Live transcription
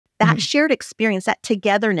that shared experience, that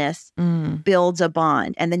togetherness builds a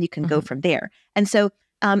bond, and then you can go from there. And so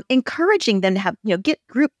encouraging them to have, get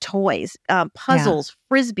group toys, puzzles,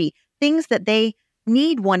 frisbee, things that they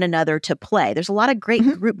need one another to play. There's a lot of great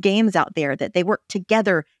group games out there that they work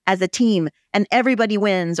together as a team and everybody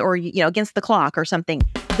wins, or, against the clock or something.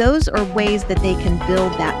 Those are ways that they can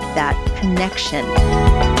build that connection.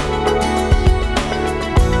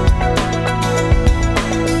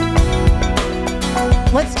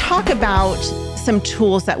 Let's talk about some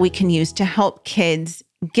tools that we can use to help kids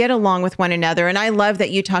get along with one another. And I love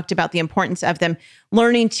that you talked about the importance of them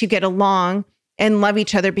learning to get along and love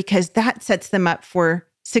each other, because that sets them up for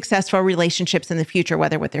successful relationships in the future,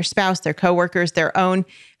 whether with their spouse, their coworkers, their own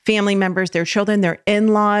family members, their children, their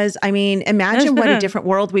in-laws. I mean, imagine what a different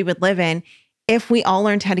world we would live in if we all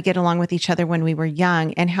learned how to get along with each other when we were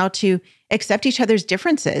young, and how to accept each other's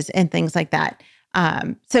differences and things like that.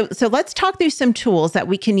 So let's talk through some tools that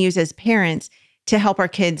we can use as parents to help our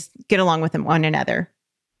kids get along with one another.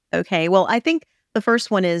 Okay. Well, I think the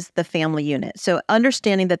first one is the family unit. So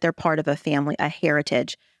understanding that they're part of a family, a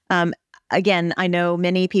heritage. Again, I know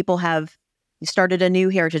many people have started a new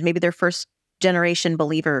heritage. Maybe they're first generation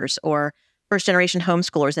believers or first generation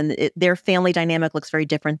homeschoolers, and their family dynamic looks very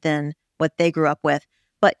different than what they grew up with.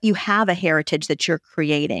 But you have a heritage that you're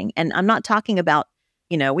creating. And I'm not talking about,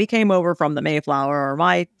 we came over from the Mayflower, or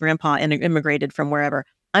my grandpa immigrated from wherever.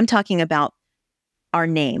 I'm talking about our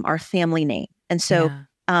name, our family name. And so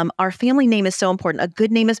our family name is so important. A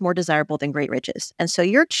good name is more desirable than great riches. And so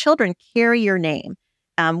your children carry your name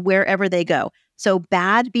wherever they go. So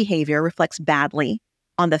bad behavior reflects badly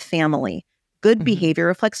on the family. Good behavior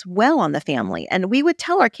reflects well on the family. And we would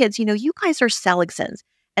tell our kids, you guys are Seligsons.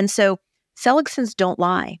 And so Seligsons don't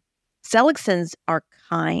lie. Seligsons are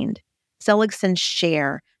kind. Seligsons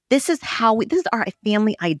share. This is our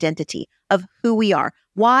family identity of who we are.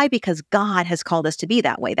 Why? Because God has called us to be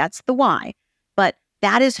that way. That's the why. But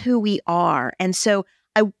that is who we are. And so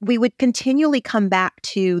we would continually come back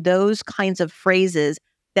to those kinds of phrases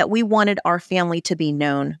that we wanted our family to be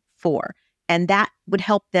known for. And that would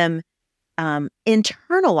help them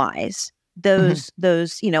internalize those,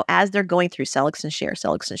 as they're going through Seligson share.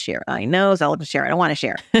 I know Seligson share. I don't want to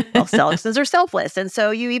share. Well, Seligsons are selfless. And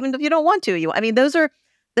so even if you don't want to,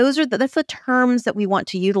 that's the terms that we want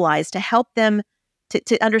to utilize to help them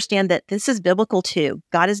to understand that this is biblical too.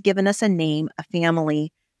 God has given us a name, a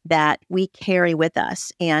family that we carry with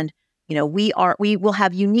us. And, we will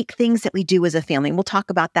have unique things that we do as a family. And we'll talk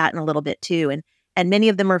about that in a little bit too. And many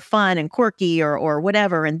of them are fun and quirky or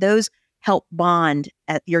whatever. And those help bond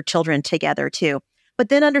your children together too. But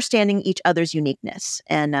then understanding each other's uniqueness.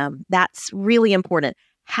 And that's really important.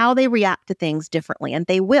 How they react to things differently. And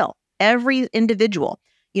they will. Every individual.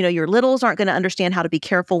 Your littles aren't going to understand how to be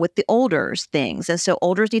careful with the olders' things. And so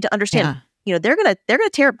olders need to understand, they're going to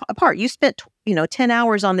tear it apart. You spent, 10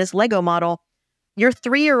 hours on this Lego model. Your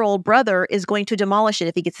 3-year-old brother is going to demolish it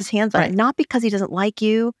if he gets his hands on it. Not because he doesn't like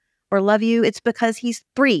you or love you. It's because he's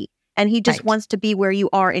 3 and he just wants to be where you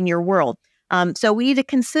are in your world. So we need to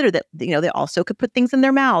consider that, they also could put things in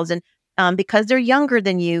their mouths. And because they're younger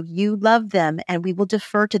than you love them, and we will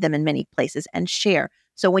defer to them in many places and share.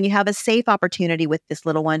 So when you have a safe opportunity with this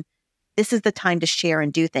little one, this is the time to share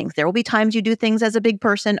and do things. There will be times you do things as a big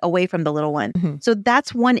person away from the little one. So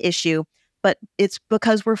that's one issue, but it's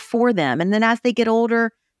because we're for them. And then as they get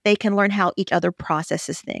older, they can learn how each other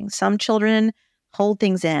processes things. Some children hold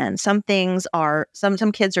things in. Some kids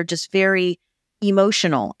are just very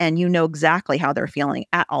emotional, and exactly how they're feeling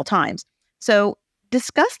at all times. So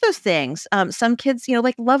discuss those things. Some kids,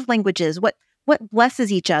 like love languages, what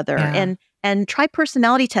blesses each other, and try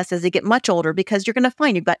personality tests as they get much older, because you're going to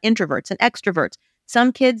find you've got introverts and extroverts.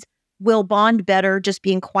 Some kids will bond better just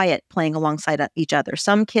being quiet, playing alongside each other.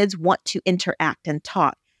 Some kids want to interact and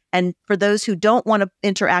talk. And for those who don't want to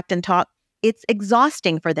interact and talk, it's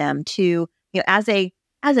exhausting for them to, as an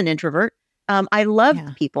introvert, I love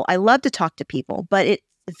people. I love to talk to people, but it's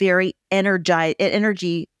very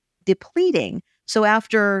energy depleting. So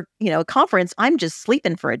after, a conference, I'm just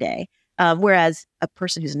sleeping for a day. Whereas a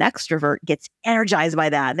person who's an extrovert gets energized by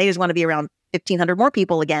that. And they just want to be around 1,500 more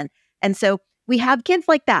people again. And so we have kids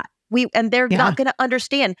like that. And they're not going to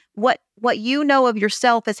understand what you know of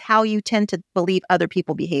yourself is how you tend to believe other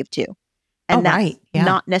people behave too. And that's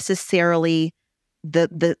not necessarily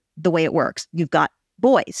the way it works. You've got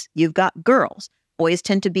boys, you've got girls. Boys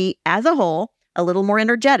tend to be, as a whole, a little more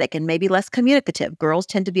energetic and maybe less communicative. Girls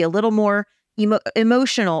tend to be a little more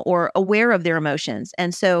emotional or aware of their emotions.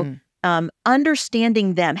 And so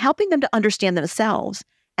understanding them, helping them to understand themselves,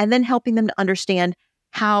 and then helping them to understand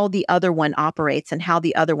how the other one operates and how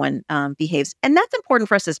the other one behaves. And that's important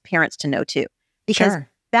for us as parents to know too, because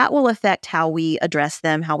that will affect how we address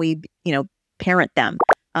them, how we, parent them.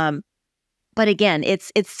 But again,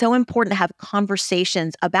 it's so important to have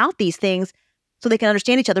conversations about these things so they can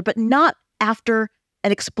understand each other, but not after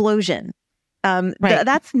an explosion.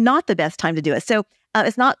 That's not the best time to do it. So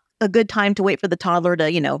it's not a good time to wait for the toddler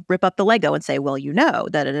to, rip up the Lego and say, well,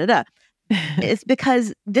 da-da-da-da. It's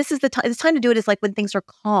because this is the time. It's time to do it is like when things are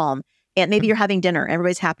calm and maybe you're having dinner,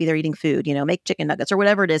 everybody's happy, they're eating food, make chicken nuggets or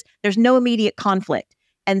whatever it is. There's no immediate conflict.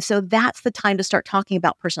 And so that's the time to start talking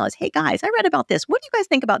about personalities. Hey guys, I read about this. What do you guys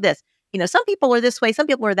think about this? Some people are this way, some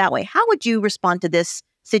people are that way. How would you respond to this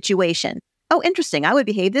situation? Oh, interesting. I would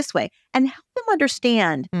behave this way, and help them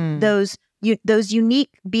understand those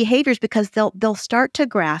unique behaviors, because they'll start to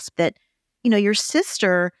grasp that, your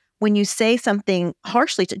sister, when you say something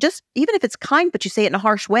harshly, to just even if it's kind, but you say it in a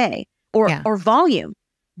harsh way, or volume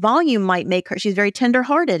might make her. She's very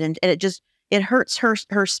tenderhearted, and it hurts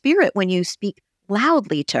her spirit when you speak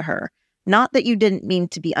loudly to her. Not that you didn't mean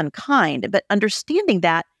to be unkind, but understanding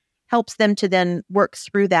that helps them to then work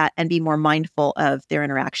through that and be more mindful of their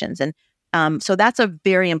interactions. And so that's a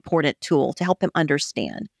very important tool to help them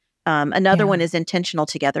understand. Another one is intentional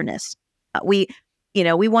togetherness. We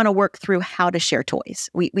want to work through how to share toys.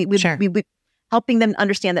 We helping them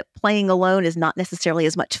understand that playing alone is not necessarily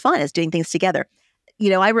as much fun as doing things together.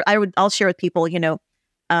 I'll share with people, who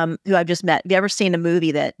I've just met. Have you ever seen a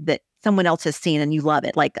movie that someone else has seen and you love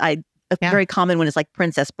it? Like a very common one is like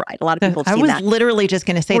Princess Bride. A lot of people have seen that. I was literally just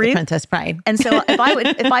going to say The Princess Bride. And so if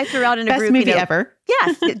I threw out in a group, best movie ever.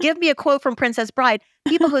 Yes, give me a quote from Princess Bride.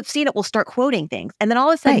 People who have seen it will start quoting things, and then all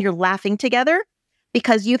of a sudden you're laughing together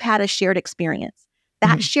because you've had a shared experience.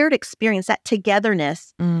 That shared experience, that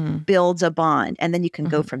togetherness, builds a bond, and then you can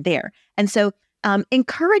go from there. And so,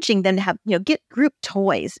 encouraging them to have get group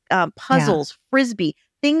toys, puzzles, frisbee,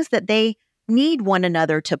 things that they need one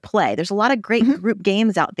another to play. There's a lot of great group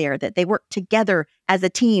games out there that they work together as a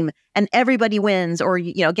team and everybody wins, or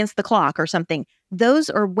against the clock or something. Those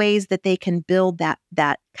are ways that they can build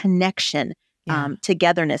that connection,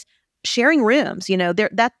 togetherness. Sharing rooms,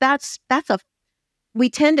 we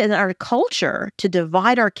tend in our culture to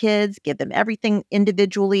divide our kids, give them everything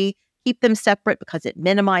individually, keep them separate because it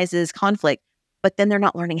minimizes conflict, but then they're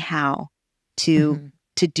not learning how to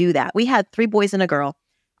do that. We had 3 boys and a girl.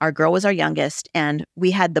 Our girl was our youngest, and we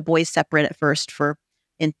had the boys separate at first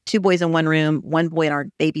in 2 boys in one room, 1 boy and our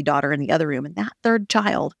baby daughter in the other room. And that third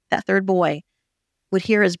boy would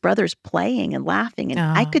hear his brothers playing and laughing. And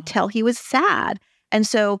I could tell he was sad. And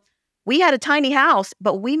so we had a tiny house,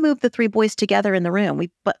 but we moved the 3 boys together in the room. We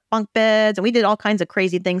put bunk beds and we did all kinds of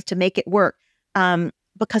crazy things to make it work,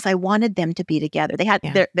 because I wanted them to be together. They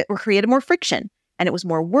created more friction, and it was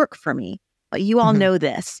more work for me. But you all know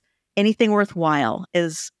this. Anything worthwhile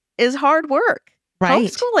is hard work. Right.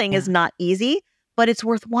 Homeschooling is not easy, but it's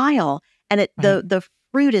worthwhile. And the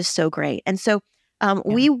fruit is so great. And so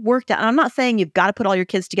we worked out, and I'm not saying you've got to put all your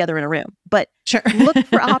kids together in a room, but look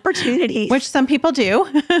for opportunities. Which some people do.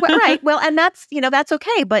 Right. Well, and that's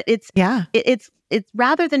okay. But it's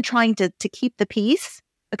rather than trying to keep the peace,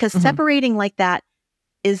 because separating like that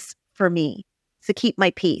is for me to keep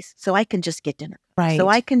my peace so I can just get dinner. Right. So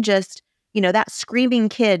I can just, that screaming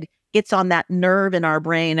kid gets on that nerve in our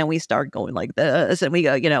brain and we start going like this and we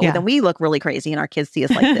go, then we look really crazy and our kids see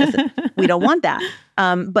us like this. And we don't want that.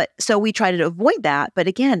 But so we try to avoid that. But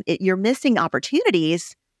again, you're missing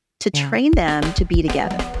opportunities to train them to be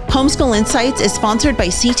together. Homeschool Insights is sponsored by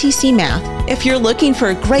CTC Math. If you're looking for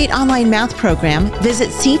a great online math program, visit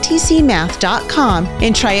ctcmath.com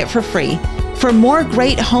and try it for free. For more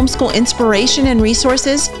great homeschool inspiration and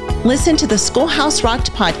resources, listen to the Schoolhouse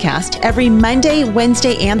Rocked podcast every Monday,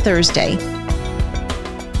 Wednesday, and Thursday.